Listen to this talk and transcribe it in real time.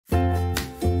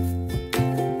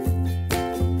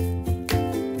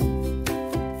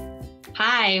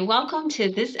Hi, welcome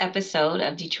to this episode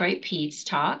of Detroit Peds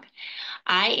Talk.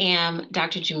 I am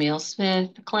Dr. Jameel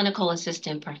Smith, clinical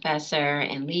assistant professor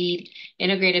and lead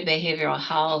integrative behavioral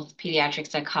health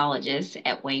pediatric psychologist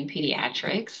at Wayne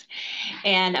Pediatrics.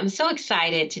 And I'm so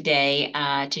excited today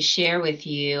to share with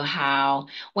you how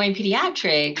Wayne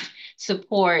Pediatrics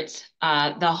supports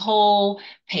the whole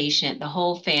patient, the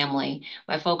whole family,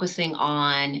 by focusing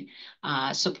on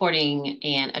supporting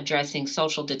and addressing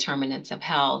social determinants of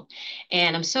health.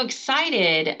 And I'm so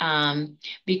excited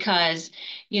because,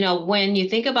 when you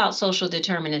think about social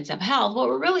determinants of health, what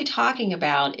we're really talking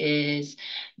about is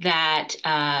that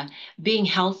being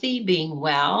healthy, being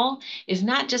well, is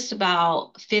not just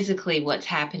about physically what's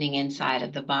happening inside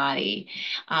of the body.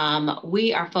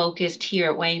 We are focused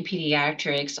here at Wayne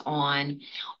Pediatrics on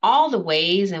all the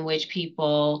ways in which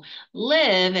people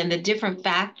live and the different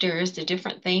factors, the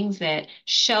different things that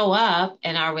show up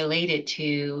and are related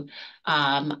to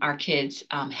our kids'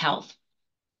 health.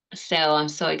 So I'm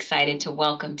so excited to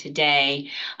welcome today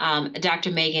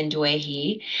Dr. Meghan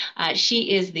Dwaihy.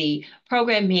 She is the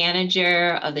program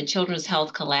manager of the Children's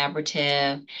Health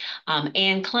Collaborative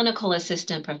and clinical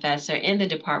assistant professor in the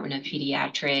Department of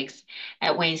Pediatrics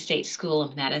at Wayne State School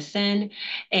of Medicine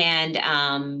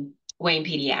and Wayne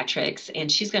Pediatrics.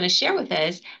 And she's going to share with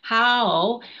us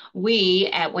how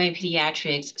we at Wayne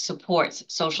Pediatrics supports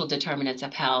social determinants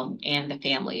of health and the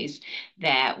families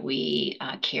that we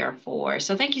care for.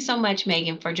 So thank you so much,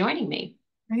 Meghan, for joining me.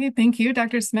 Great. Thank you,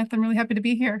 Dr. Smith. I'm really happy to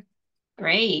be here.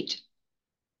 Great.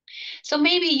 So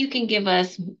maybe you can give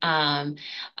us, Dr.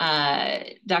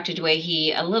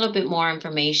 Dwaihy, a little bit more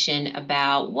information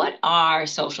about what are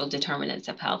social determinants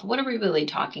of health? What are we really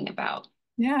talking about?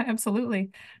 Yeah, absolutely.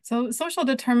 So social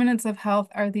determinants of health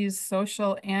are these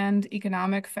social and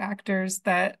economic factors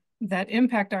that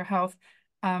impact our health,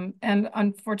 and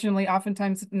unfortunately,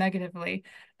 oftentimes negatively.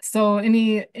 So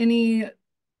any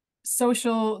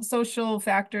social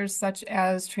factors such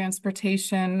as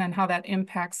transportation and how that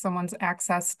impacts someone's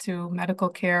access to medical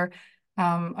care.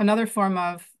 Another form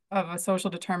of a social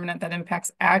determinant that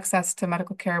impacts access to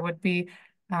medical care would be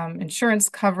insurance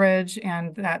coverage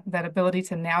and that ability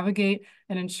to navigate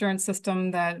an insurance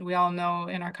system that we all know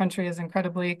in our country is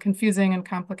incredibly confusing and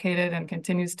complicated and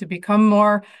continues to become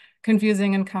more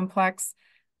confusing and complex.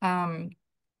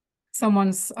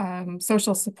 Someone's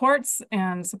social supports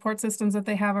and support systems that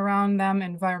they have around them,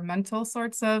 environmental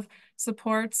sorts of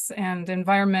supports and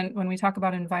environment. When we talk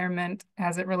about environment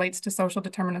as it relates to social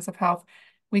determinants of health,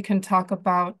 we can talk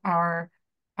about our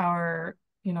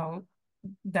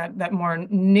that more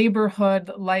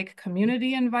neighborhood-like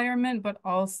community environment, but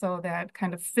also that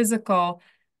kind of physical,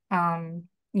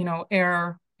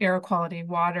 air quality,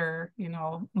 water,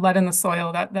 lead in the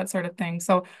soil, that sort of thing.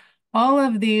 So all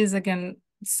of these, again,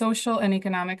 social and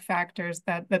economic factors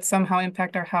that somehow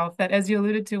impact our health that, as you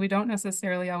alluded to, we don't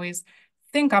necessarily always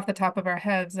think off the top of our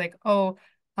heads, like, oh,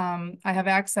 I have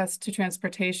access to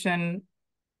transportation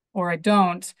or I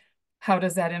don't. How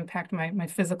does that impact my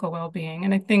physical well-being?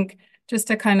 And I think just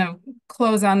to kind of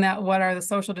close on that, what are the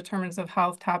social determinants of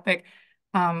health topic?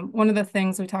 One of the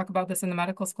things we talk about this in the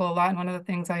medical school a lot, and one of the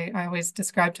things I always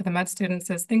describe to the med students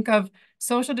is think of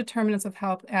social determinants of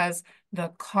health as the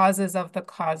causes of the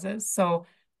causes. So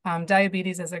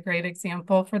diabetes is a great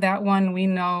example for that one. We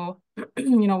know,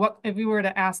 what if we were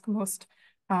to ask most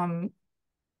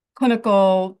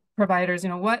clinical providers,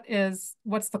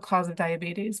 what's the cause of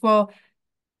diabetes? Well,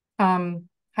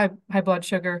 high blood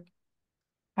sugar.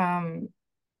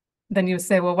 Then you would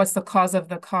say, well, what's the cause of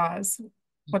the cause?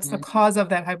 What's the cause of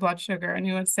that high blood sugar? And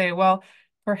you would say, well,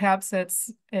 perhaps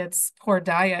it's poor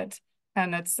diet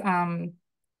and it's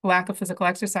lack of physical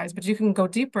exercise. But you can go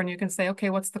deeper and you can say, okay,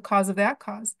 what's the cause of that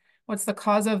cause? What's the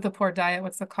cause of the poor diet?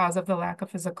 What's the cause of the lack of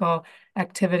physical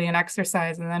activity and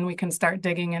exercise? And then we can start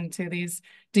digging into these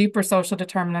deeper social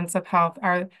determinants of health.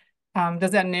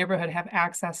 Does that neighborhood have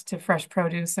access to fresh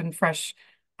produce and fresh,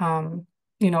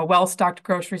 well-stocked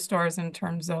grocery stores in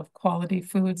terms of quality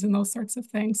foods and those sorts of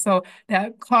things? So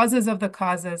that causes of the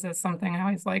causes is something I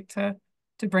always like to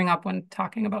bring up when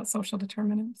talking about social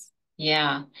determinants.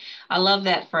 Yeah, I love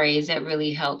that phrase. That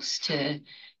really helps to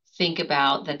think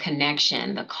about the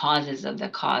connection, the causes of the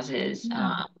causes.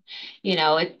 Yeah.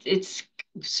 It's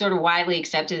sort of widely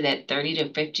accepted that 30 to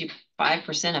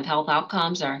 55% of health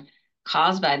outcomes are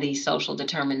caused by these social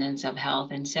determinants of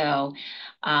health. And so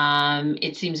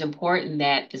it seems important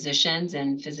that physicians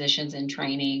and physicians in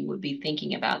training would be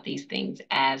thinking about these things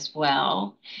as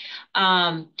well.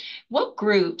 Um, what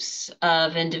groups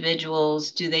of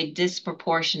individuals do they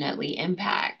disproportionately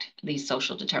impact these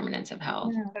social determinants of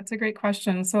health? Yeah, that's a great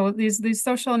question. So these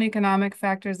social and economic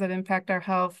factors that impact our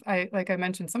health, like I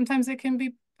mentioned, sometimes it can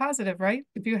be positive, right?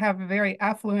 If you have very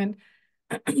affluent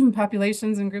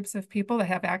populations and groups of people that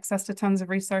have access to tons of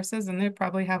resources, and they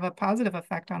probably have a positive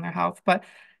effect on their health. But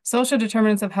social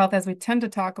determinants of health, as we tend to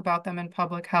talk about them in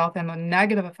public health, and the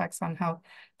negative effects on health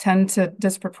tend to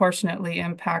disproportionately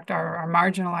impact our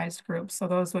marginalized groups. So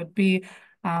those would be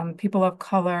people of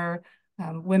color,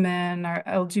 women, our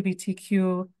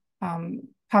LGBTQ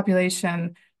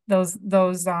population, those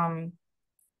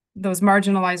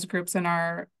marginalized groups in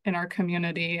our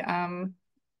community,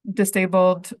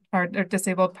 disabled our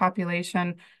disabled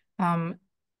population, and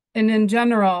in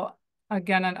general,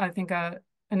 again, I think an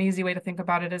easy way to think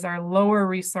about it is our lower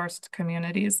resourced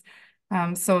communities.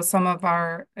 So some of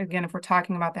our, again, if we're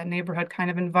talking about that neighborhood kind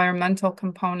of environmental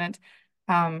component,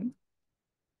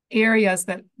 areas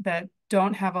that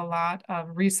don't have a lot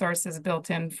of resources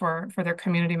built in for their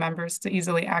community members to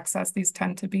easily access, these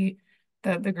tend to be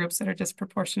the groups that are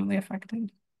disproportionately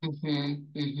affected. Mm-hmm,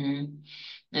 mm-hmm.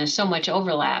 There's so much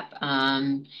overlap,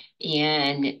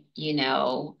 in,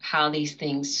 how these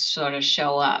things sort of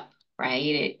show up,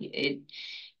 right?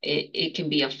 It can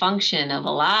be a function of a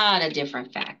lot of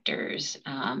different factors,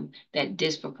 that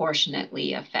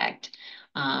disproportionately affect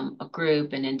a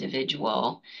group, an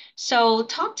individual. So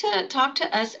talk to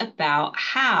us about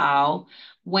how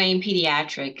Wayne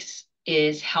Pediatrics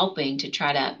is helping to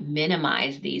try to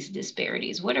minimize these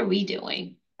disparities. What are we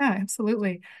doing? Yeah,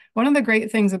 absolutely. One of the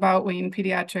great things about Wayne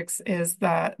Pediatrics is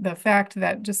the fact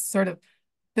that just sort of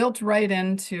built right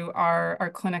into our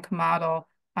clinic model.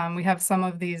 We have some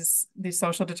of these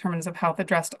social determinants of health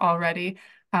addressed already.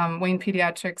 Wayne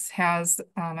Pediatrics has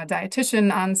a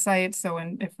dietitian on site. So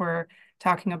if we're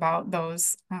talking about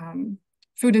those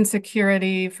food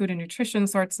insecurity, food and nutrition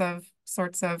sorts of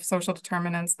social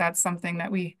determinants, that's something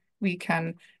that we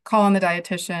can call on the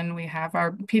dietitian. We have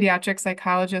our pediatric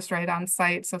psychologist right on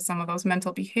site. So some of those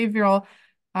mental behavioral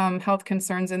health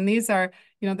concerns. And these are,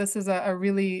 this is a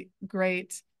really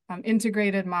great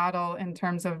integrated model in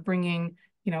terms of bringing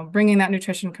that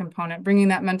nutrition component, bringing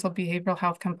that mental behavioral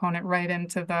health component right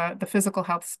into the physical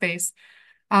health space.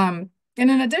 And in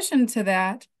addition to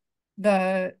that,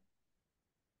 the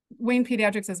Wayne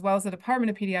Pediatrics, as well as the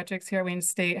Department of Pediatrics here at Wayne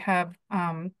State, have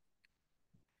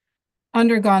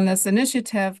undergone this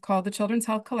initiative called the Children's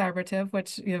Health Collaborative,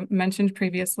 which you mentioned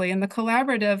previously. And the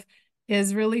collaborative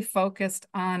is really focused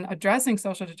on addressing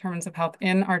social determinants of health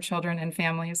in our children and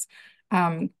families.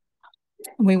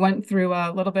 We went through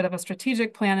a little bit of a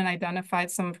strategic plan and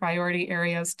identified some priority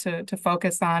areas to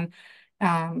focus on,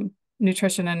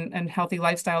 nutrition and healthy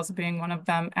lifestyles being one of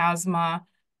them, asthma.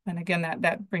 And again,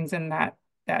 that brings in that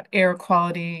air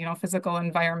quality, physical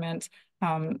environment,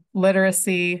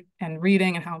 literacy and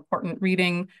reading, and how important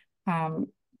reading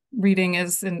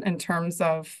is in terms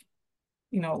of,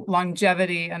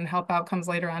 longevity and health outcomes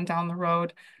later on down the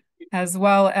road, as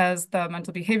well as the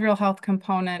mental behavioral health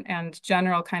component and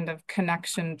general kind of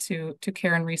connection to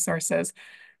care and resources.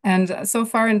 And so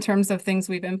far, in terms of things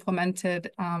we've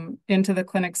implemented into the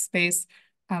clinic space,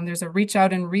 there's a reach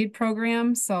out and read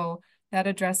program. So that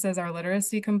addresses our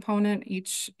literacy component.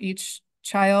 Each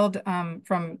child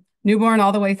from newborn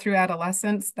all the way through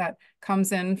adolescence that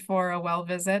comes in for a well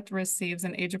visit receives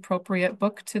an age appropriate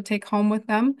book to take home with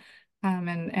them.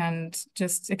 And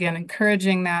just, again,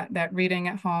 encouraging that reading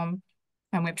at home.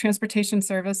 We have transportation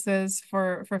services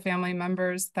for family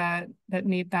members that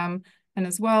need them. And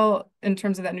as well, in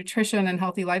terms of that nutrition and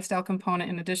healthy lifestyle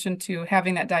component, in addition to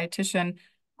having that dietitian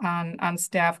on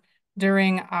staff,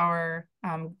 during our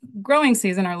growing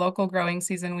season, our local growing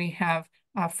season, we have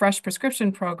a fresh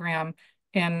prescription program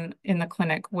in the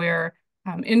clinic where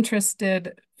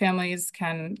interested families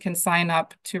can sign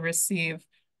up to receive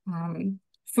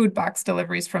food box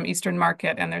deliveries from Eastern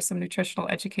Market, and there's some nutritional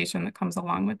education that comes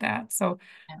along with that. So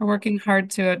we're working hard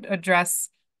to address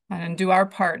and do our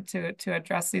part to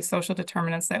address these social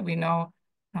determinants that we know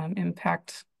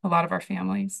impact a lot of our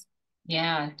families.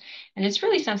 Yeah, and it's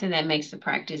really something that makes the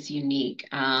practice unique,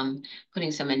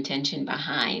 putting some intention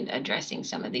behind addressing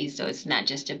some of these. So it's not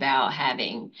just about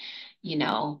having,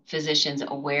 physicians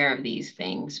aware of these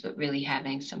things, but really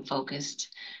having some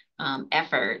focused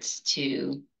efforts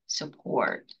to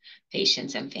support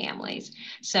patients and families.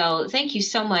 So thank you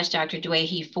so much, Dr.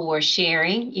 Dwaihy, for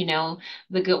sharing,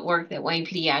 the good work that Wayne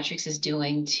Pediatrics is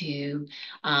doing to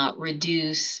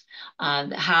reduce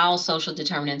how social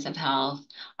determinants of health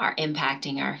are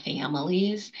impacting our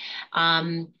families.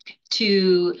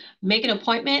 To make an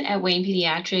appointment at Wayne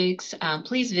Pediatrics,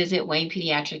 please visit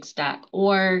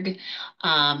waynepediatrics.org,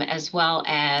 as well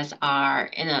as our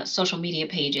social media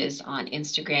pages on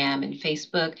Instagram and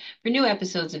Facebook for new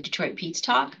episodes of Detroit Peds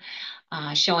Talk,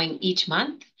 showing each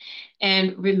month.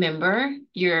 And remember,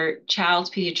 your child's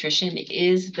pediatrician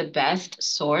is the best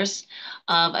source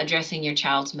of addressing your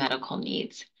child's medical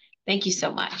needs. Thank you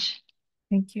so much.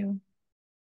 Thank you.